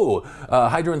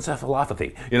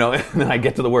hydroencephalopathy, you know, and then I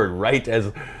get to the word right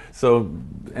as so,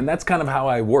 and that's kind of how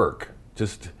I work.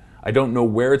 Just I don't know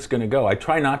where it's going to go. I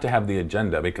try not to have the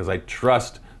agenda because I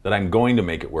trust that I'm going to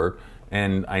make it work,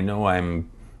 and I know I'm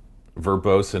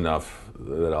verbose enough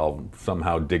that I'll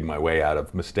somehow dig my way out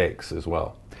of mistakes as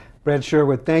well. Brad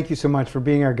Sherwood, thank you so much for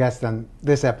being our guest on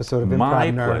this episode of Improv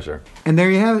My Nerd. pleasure. And there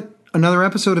you have it. Another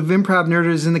episode of Improv Nerd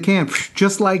is in the can,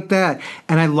 just like that.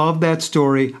 And I love that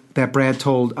story that Brad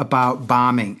told about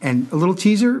bombing. And a little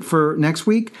teaser for next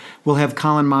week, we'll have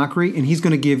Colin Mochrie, and he's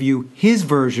going to give you his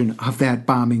version of that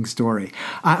bombing story.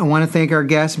 I want to thank our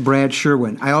guest, Brad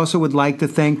Sherwood. I also would like to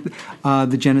thank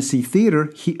the Genesse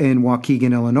Theater in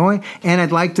Waukegan, Illinois. And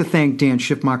I'd like to thank Dan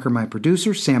Schiffmacher, my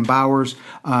producer, Sam Bowers,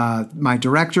 my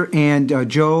director, and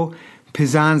Joe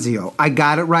Pizzanzio. I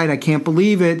got it right. I can't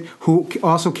believe it. Who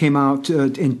also came out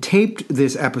and taped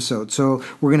this episode. So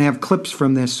we're going to have clips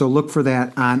from this. So look for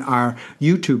that on our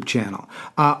YouTube channel.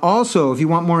 Also, if you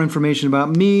want more information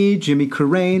about me, Jimmy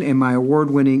Carrane, and my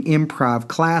award-winning improv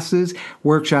classes,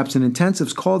 workshops, and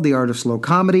intensives called The Art of Slow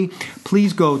Comedy,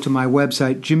 please go to my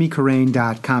website,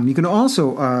 jimmycarrane.com. You can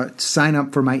also sign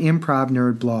up for my Improv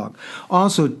Nerd blog.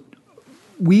 Also,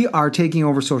 we are taking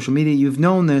over social media. You've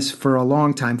known this for a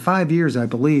long time, 5 years, I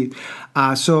believe.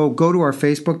 So go to our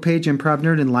Facebook page, Improv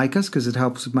Nerd, and like us because it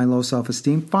helps with my low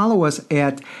self-esteem. Follow us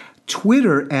at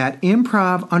Twitter at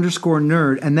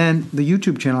improv_nerd, and then the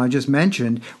YouTube channel I just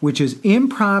mentioned, which is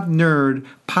Improv Nerd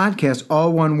Podcast,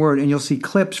 all one word, and you'll see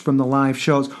clips from the live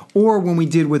shows. Or when we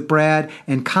did with Brad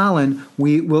and Colin,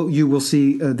 you will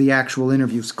see the actual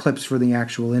interviews, clips for the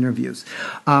actual interviews.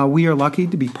 We are lucky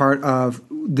to be part of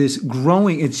this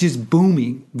growing, it's just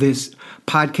booming, this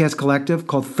podcast collective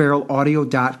called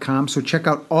feralaudio.com. So check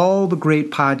out all the great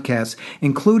podcasts,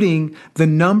 including the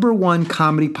 #1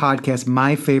 comedy podcast,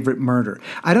 My Favorite Murder.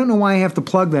 I don't know why I have to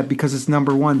plug that because it's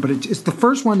 #1, but it's the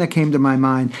first one that came to my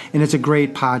mind, and it's a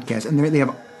great podcast. And they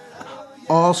have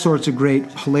all sorts of great,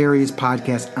 hilarious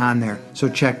podcasts on there. So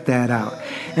check that out.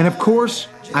 And of course,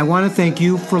 I want to thank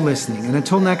you for listening. And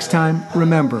until next time,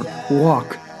 remember,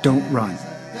 walk, don't run.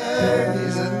 Nerd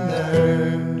is a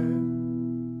nerd.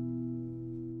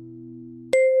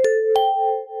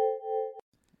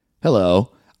 Hello,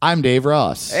 I'm Dave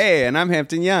Ross. Hey, and I'm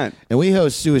Hampton Yount. And we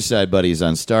host Suicide Buddies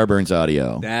on Starburns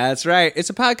Audio. That's right. It's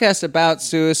a podcast about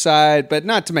suicide, but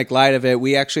not to make light of it.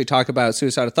 We actually talk about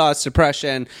suicidal thoughts,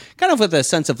 depression, kind of with a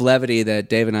sense of levity that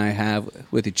Dave and I have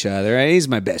with each other. He's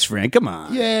my best friend. Come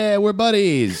on. Yeah, we're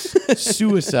buddies.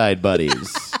 Suicide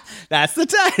Buddies. That's the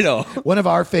title. One of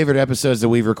our favorite episodes that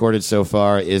we've recorded so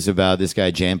far is about this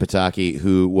guy, Jan Pataki,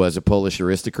 who was a Polish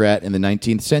aristocrat in the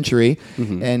 19th century.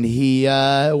 Mm-hmm. And he,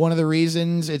 one of the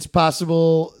reasons it's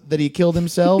possible that he killed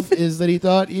himself is that he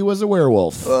thought he was a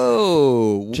werewolf.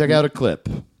 Oh. Check out a clip.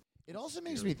 It also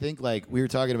makes me think, like, we were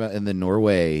talking about in the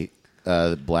Norway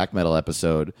black metal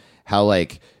episode, how,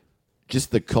 like,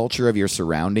 just the culture of your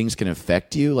surroundings can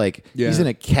affect you. Like, he's in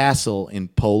a castle in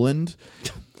Poland.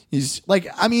 He's like,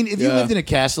 I mean, if you lived in a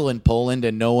castle in Poland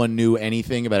and no one knew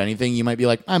anything about anything, you might be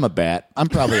like, I'm a bat. I'm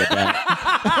probably a bat.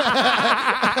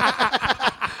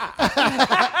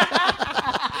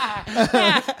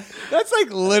 That's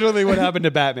like literally what happened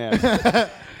to Batman.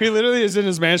 He literally is in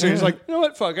his mansion. He's like, you know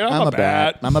what? Fuck it. I'm a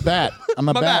bat. I'm a bat. I'm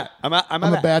a bat. I'm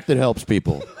a bat that helps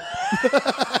people.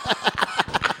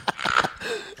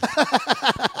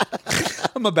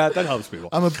 I'm a bat that helps people.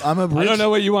 I'm a rich, I don't know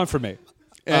what you want from me.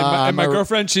 And my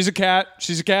girlfriend, she's a cat.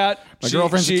 She's a cat. My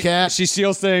girlfriend's a cat. She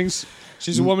steals things.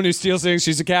 She's a woman who steals things.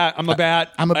 She's a cat. I'm a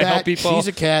bat. I'm a bat. I help people. She's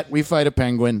a cat. We fight a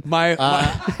penguin. My